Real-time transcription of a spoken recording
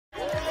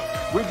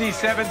With the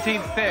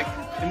 17th pick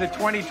in the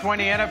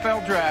 2020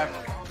 NFL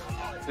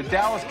Draft, the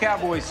Dallas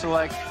Cowboys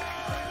select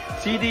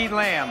C.D.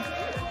 Lamb,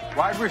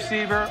 wide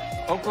receiver,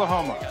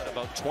 Oklahoma.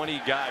 About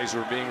 20 guys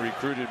were being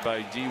recruited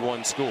by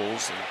D1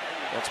 schools, and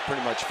that's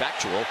pretty much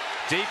factual.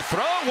 Deep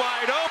throw,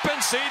 wide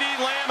open, C.D.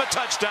 Lamb, a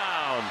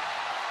touchdown.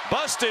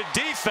 Busted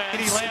defense.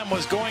 C.D. Lamb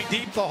was going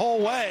deep the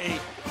whole way,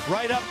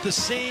 right up the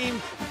seam.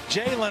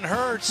 Jalen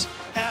Hurts,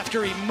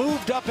 after he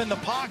moved up in the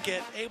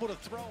pocket, able to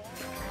throw.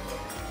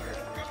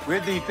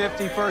 With the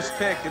 51st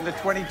pick in the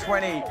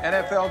 2020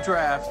 NFL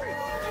Draft,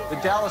 the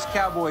Dallas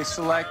Cowboys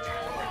select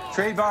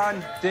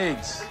Trayvon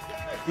Diggs,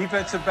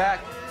 defensive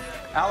back,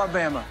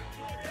 Alabama.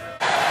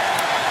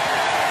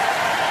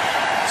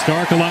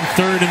 Starkel on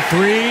 3rd and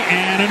 3,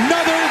 and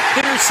another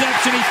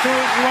interception. He threw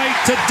it right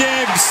to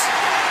Diggs.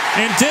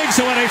 And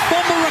Diggs, who had a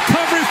fumble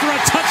recovery for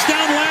a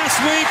touchdown last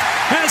week,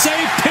 has a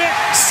pick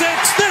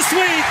six this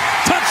week.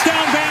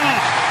 Touchdown, Bama.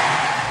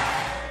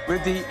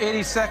 With the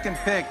 82nd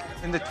pick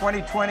in the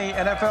 2020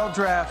 NFL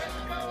Draft,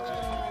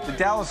 the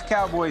Dallas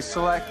Cowboys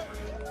select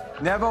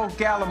Neville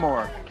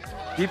Gallimore,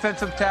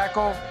 defensive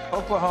tackle,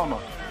 Oklahoma.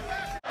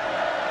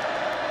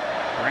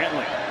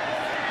 Brantley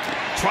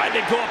tried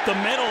to go up the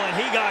middle, and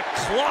he got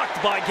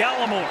clocked by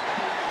Gallimore.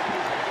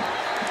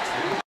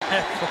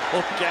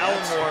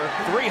 Gallimore,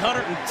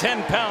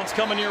 310 pounds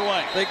coming your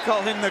way. They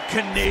call him the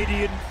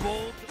Canadian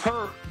Bull.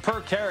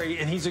 Per carry,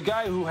 and he's a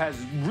guy who has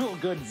real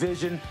good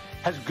vision,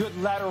 has good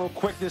lateral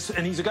quickness,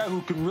 and he's a guy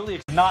who can really...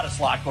 Not a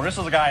slot corner. This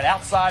is a guy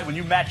outside. When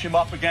you match him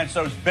up against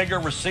those bigger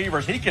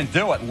receivers, he can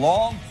do it.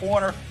 Long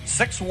corner,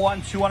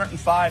 6'1",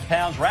 205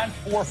 pounds, ran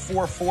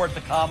 4.44 at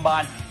the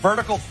combine,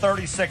 vertical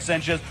 36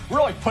 inches.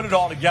 Really put it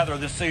all together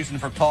this season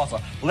for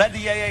Tulsa. Led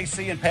the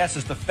AAC in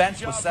passes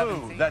defense with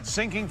 17. That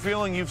sinking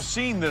feeling, you've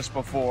seen this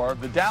before.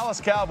 The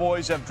Dallas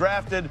Cowboys have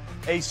drafted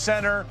a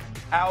center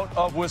out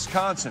of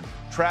Wisconsin.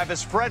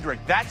 Travis Frederick,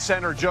 that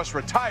center just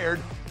retired.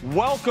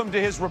 Welcome to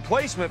his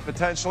replacement,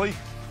 potentially,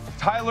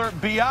 Tyler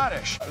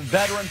Biotish.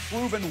 Veteran,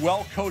 proven,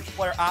 well-coached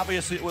player,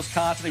 obviously at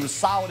Wisconsin. He was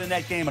solid in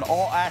that game in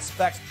all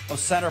aspects of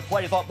center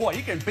play. You thought, boy,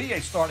 he can be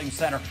a starting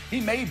center.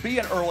 He may be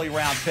an early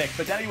round pick,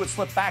 but then he would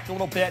slip back a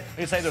little bit.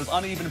 They say those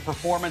uneven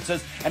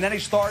performances, and then he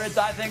started,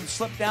 I think,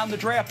 slip down the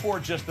draft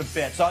board just a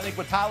bit. So I think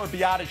with Tyler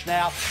Biotish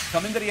now,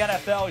 come into the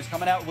NFL, he's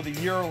coming out with a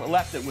year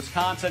left at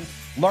Wisconsin.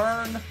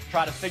 Learn,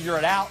 try to figure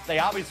it out. They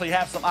obviously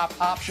have some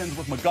options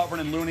with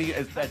McGovern and Looney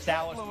at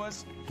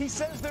Dallas. He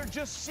says they're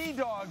just sea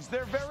dogs.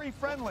 They're very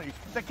friendly.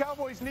 The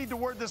Cowboys need to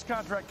word this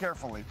contract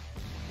carefully.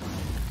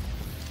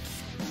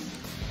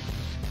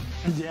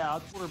 Yeah,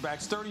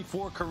 quarterbacks,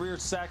 34 career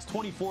sacks,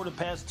 24 the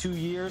past 2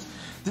 years.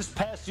 This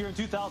past year in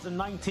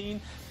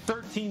 2019,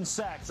 13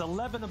 sacks.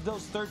 11 of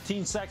those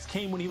 13 sacks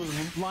came when he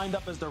was lined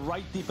up as the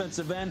right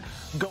defensive end,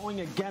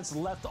 going against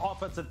left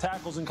offensive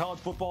tackles in college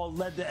football,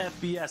 led to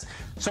FBS.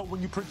 So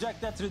when you project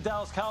that to the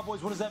Dallas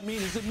Cowboys, what does that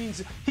mean? It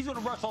means he's going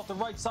to rush off the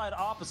right side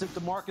opposite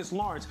DeMarcus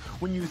Lawrence.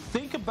 When you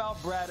think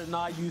about Brad and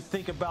I, you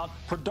think about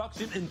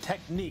production and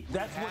technique.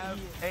 That's what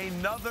he is.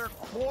 Another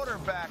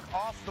quarterback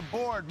off the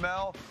board,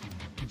 Mel.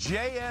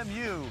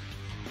 JMU,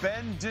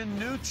 Ben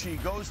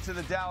DiNucci goes to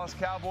the Dallas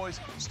Cowboys,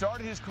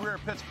 started his career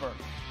at Pittsburgh.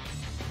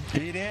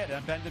 He did,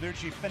 and Ben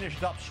DiNucci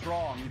finished up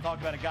strong. You talk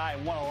about a guy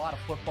who won a lot of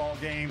football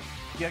games.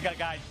 You got a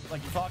guy,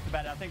 like you talked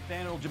about, I think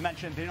Daniel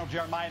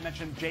Jeremiah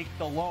mentioned Jake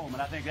Delhomme,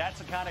 and I think that's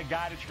the kind of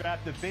guy that you're going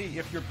to have to be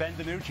if you're Ben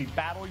DiNucci.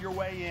 Battle your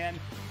way in,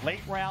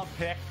 late round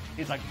pick.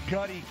 He's a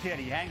gutty kid.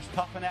 He hangs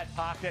tough in that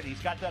pocket.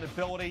 He's got that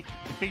ability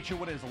to beat you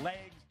with his legs.